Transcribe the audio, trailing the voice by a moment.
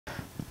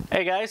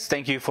Hey guys,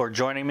 thank you for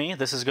joining me.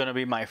 This is going to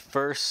be my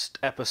first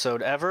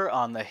episode ever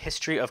on the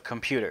history of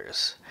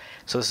computers.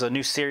 So this is a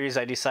new series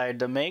I decided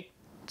to make,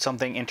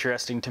 something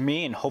interesting to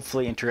me and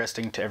hopefully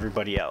interesting to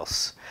everybody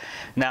else.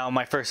 Now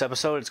my first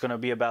episode is going to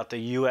be about the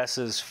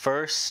US's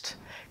first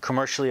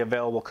commercially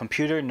available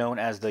computer known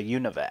as the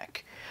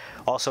Univac,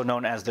 also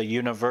known as the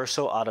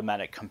Universal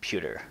Automatic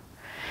Computer.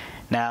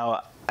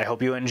 Now I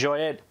hope you enjoy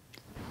it.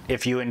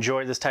 If you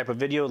enjoy this type of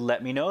video,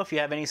 let me know. If you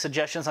have any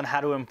suggestions on how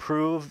to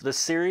improve this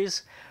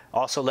series,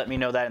 also let me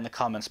know that in the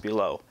comments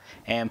below.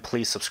 And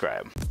please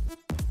subscribe.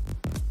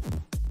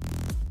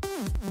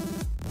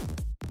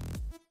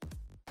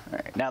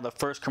 Alright, now the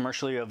first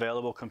commercially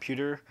available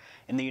computer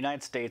in the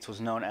United States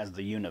was known as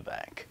the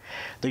Univac.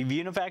 The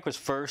Univac was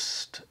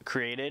first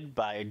created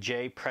by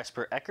J.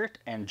 Presper Eckert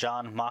and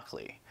John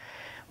Mauchly,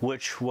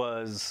 which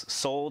was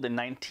sold in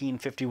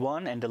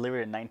 1951 and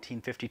delivered in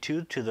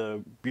 1952 to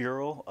the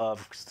Bureau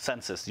of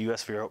Census, the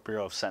U.S. Bureau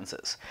of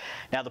Census.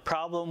 Now the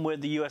problem with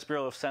the U.S.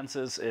 Bureau of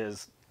Census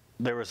is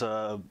there was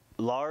a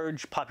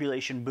large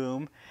population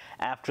boom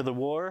after the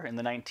war in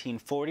the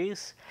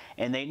 1940s,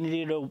 and they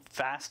needed a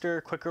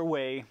faster, quicker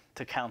way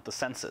to count the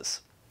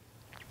census.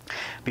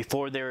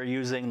 Before they were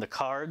using the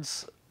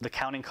cards, the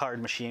counting card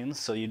machines,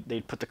 so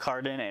they'd put the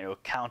card in and it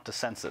would count the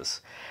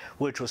census,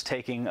 which was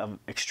taking an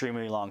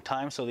extremely long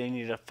time, so they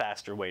needed a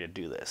faster way to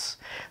do this.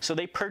 So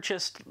they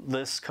purchased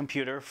this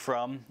computer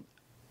from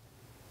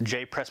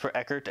J. Presper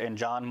Eckert and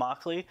John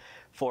Mauchly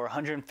for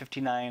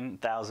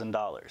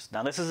 $159,000.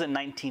 Now this is in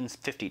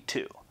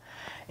 1952.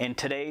 In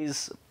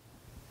today's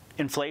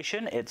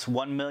inflation, it's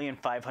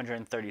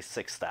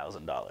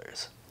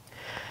 $1,536,000.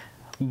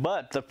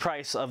 But the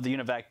price of the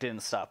Univac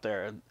didn't stop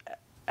there.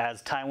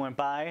 As time went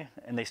by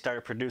and they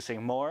started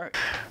producing more,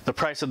 the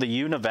price of the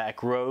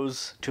Univac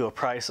rose to a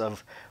price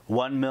of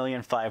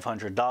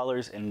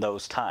 $1,500,000 in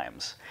those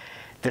times.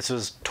 This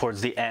was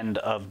towards the end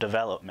of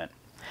development.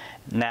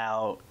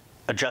 Now,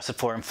 adjusted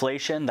for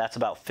inflation, that's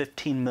about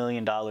 $15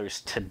 million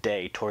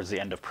today towards the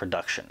end of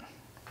production.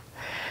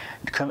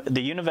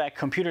 The Univac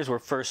computers were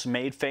first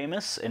made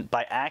famous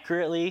by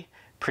accurately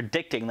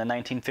predicting the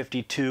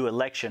 1952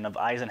 election of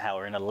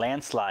Eisenhower in a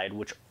landslide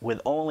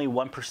with only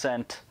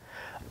 1%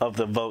 of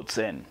the votes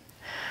in.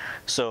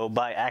 So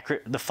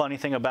the funny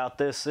thing about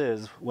this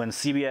is when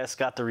CBS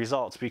got the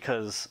results,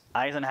 because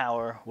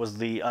Eisenhower was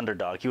the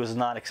underdog, he was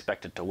not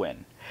expected to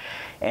win.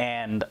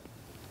 And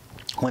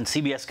when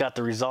CBS got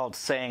the results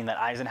saying that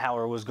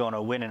Eisenhower was going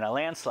to win in a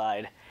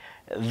landslide,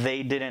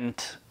 they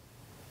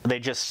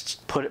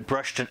just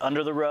brushed it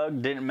under the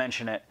rug, didn't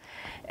mention it.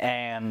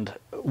 And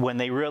when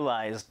they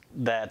realized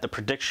that the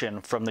prediction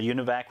from the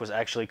Univac was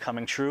actually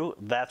coming true,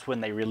 that's when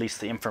they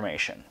released the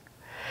information.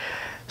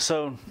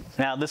 So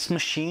now this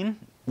machine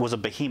was a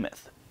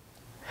behemoth.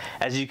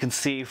 As you can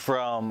see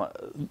from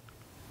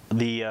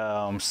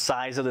the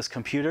size of this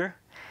computer,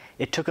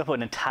 it took up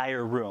an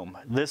entire room.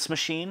 This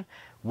machine,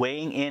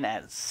 weighing in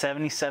at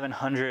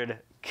 7,700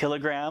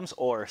 kilograms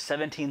or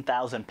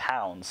 17,000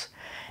 pounds,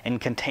 and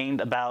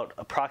contained about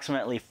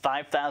approximately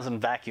 5,000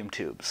 vacuum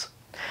tubes,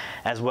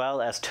 as well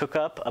as took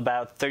up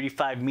about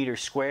 35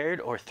 meters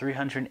squared or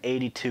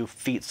 382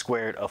 feet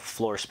squared of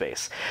floor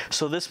space.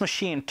 So this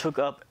machine took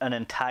up an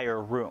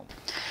entire room.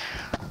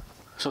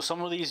 So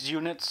some of these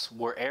units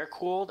were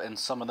air-cooled and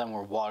some of them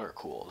were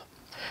water-cooled.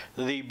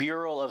 The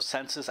Bureau of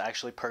Census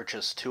actually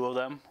purchased two of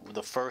them,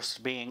 the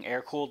first being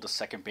air-cooled, the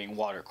second being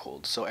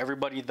water-cooled. So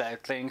everybody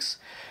that thinks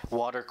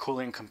water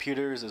cooling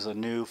computers is a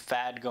new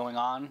fad going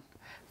on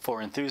for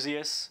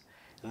enthusiasts,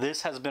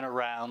 this has been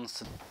around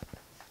since.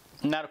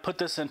 Now to put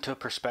this into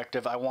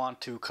perspective, I want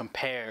to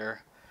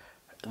compare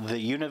the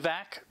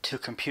Univac to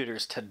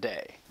computers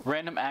today.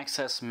 Random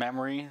access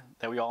memory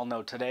that we all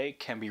know today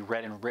can be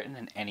read and written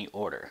in any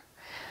order.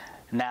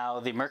 Now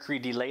the Mercury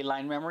delay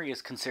line memory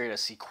is considered a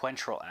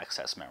sequential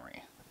access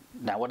memory.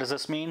 Now what does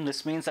this mean?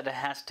 This means that it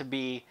has to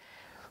be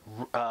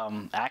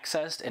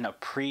accessed in a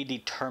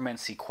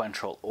predetermined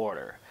sequential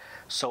order.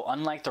 So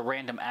unlike the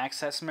random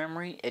access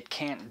memory, it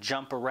can't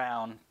jump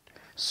around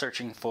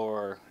searching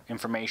for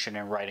information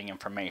and writing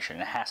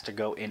information. It has to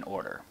go in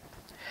order.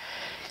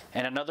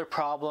 And another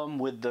problem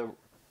with the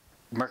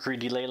Mercury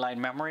delay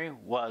line memory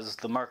was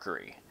the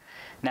mercury.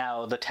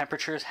 Now the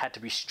temperatures had to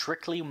be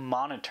strictly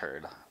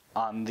monitored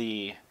on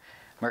the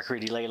Mercury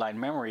delay line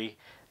memory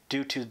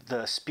due to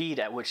the speed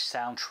at which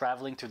sound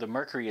traveling through the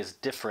mercury is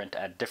different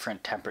at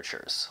different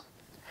temperatures.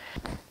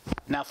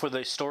 Now for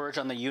the storage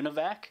on the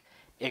Univac,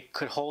 it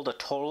could hold a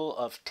total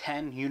of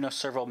 10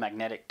 uniservo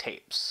magnetic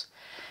tapes.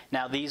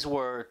 Now these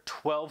were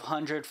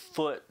 1,200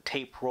 foot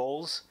tape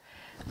rolls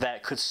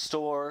that could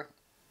store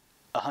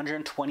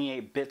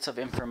 128 bits of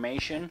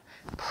information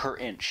per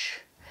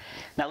inch.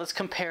 Now let's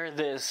compare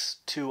this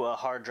to a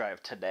hard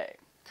drive today.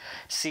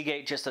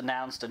 Seagate just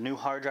announced a new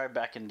hard drive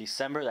back in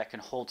December that can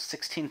hold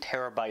 16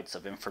 terabytes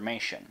of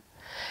information.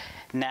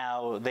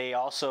 Now they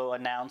also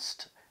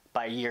announced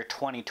by year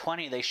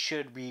 2020 they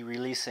should be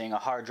releasing a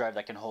hard drive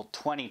that can hold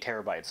 20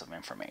 terabytes of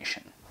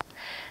information.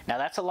 Now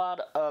that's a lot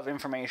of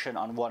information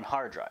on one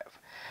hard drive.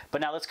 But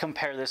now let's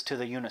compare this to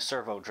the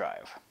Uniservo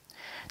drive.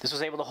 This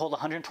was able to hold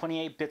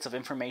 128 bits of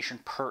information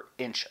per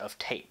inch of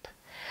tape.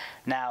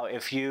 Now,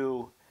 if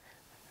you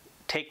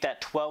take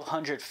that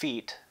 1,200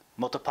 feet,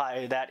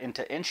 multiply that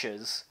into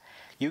inches,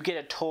 you get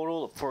a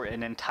total for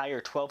an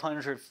entire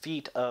 1,200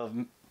 feet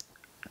of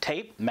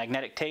tape,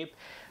 magnetic tape,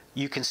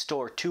 you can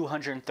store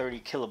 230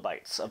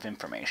 kilobytes of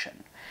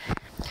information.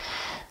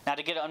 Now,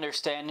 to get an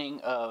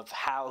understanding of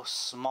how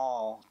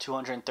small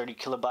 230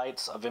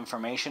 kilobytes of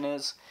information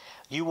is,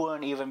 you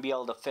wouldn't even be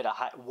able to fit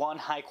one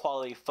high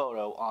quality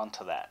photo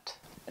onto that.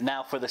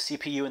 Now, for the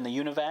CPU in the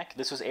Univac,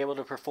 this was able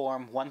to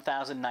perform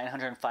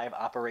 1,905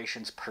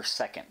 operations per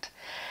second,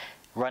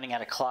 running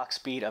at a clock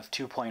speed of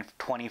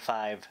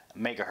 2.25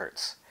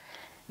 megahertz.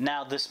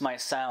 Now, this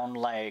might sound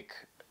like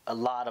a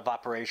lot of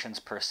operations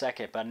per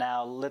second, but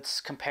now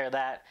let's compare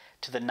that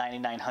to the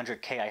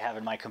 9900K I have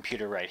in my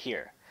computer right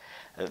here.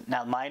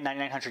 Now, my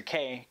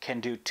 9900K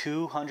can do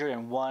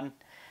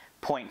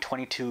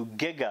 201.22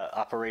 giga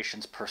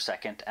operations per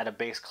second at a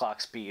base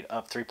clock speed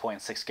of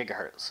 3.6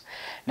 gigahertz.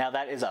 Now,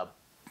 that is a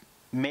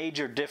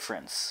major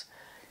difference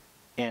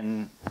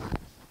in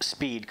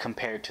speed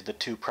compared to the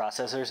two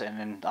processors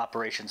and in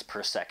operations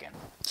per second.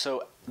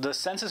 So the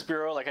Census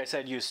Bureau, like I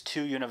said, used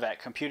two Univac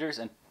computers,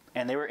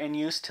 and they were in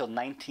use till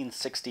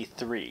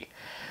 1963,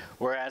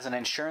 whereas an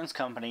insurance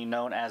company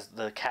known as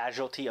the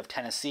Casualty of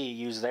Tennessee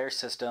used their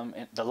system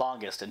the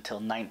longest until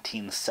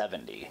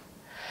 1970.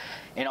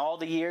 In all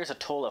the years, a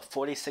total of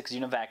 46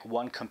 Univac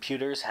 1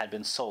 computers had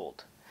been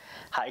sold.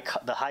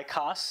 The high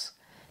costs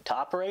to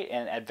operate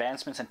and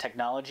advancements in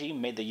technology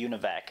made the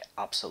Univac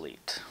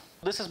obsolete.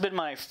 This has been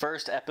my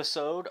first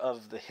episode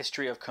of the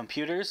history of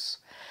computers.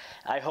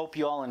 I hope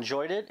you all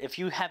enjoyed it. If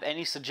you have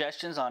any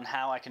suggestions on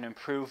how I can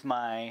improve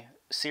my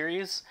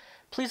series,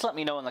 please let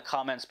me know in the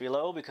comments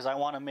below, because I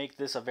want to make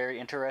this a very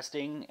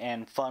interesting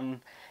and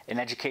fun and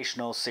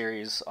educational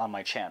series on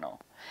my channel.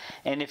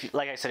 And if,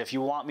 like I said, if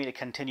you want me to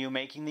continue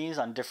making these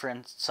on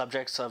different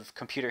subjects of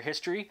computer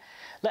history,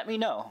 let me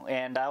know.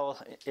 And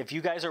if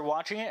you guys are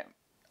watching it,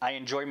 I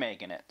enjoy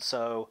making it.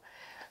 So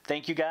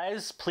thank you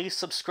guys. Please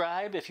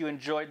subscribe if you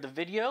enjoyed the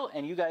video,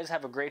 and you guys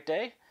have a great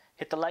day.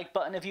 Hit the like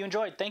button if you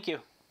enjoyed. Thank you.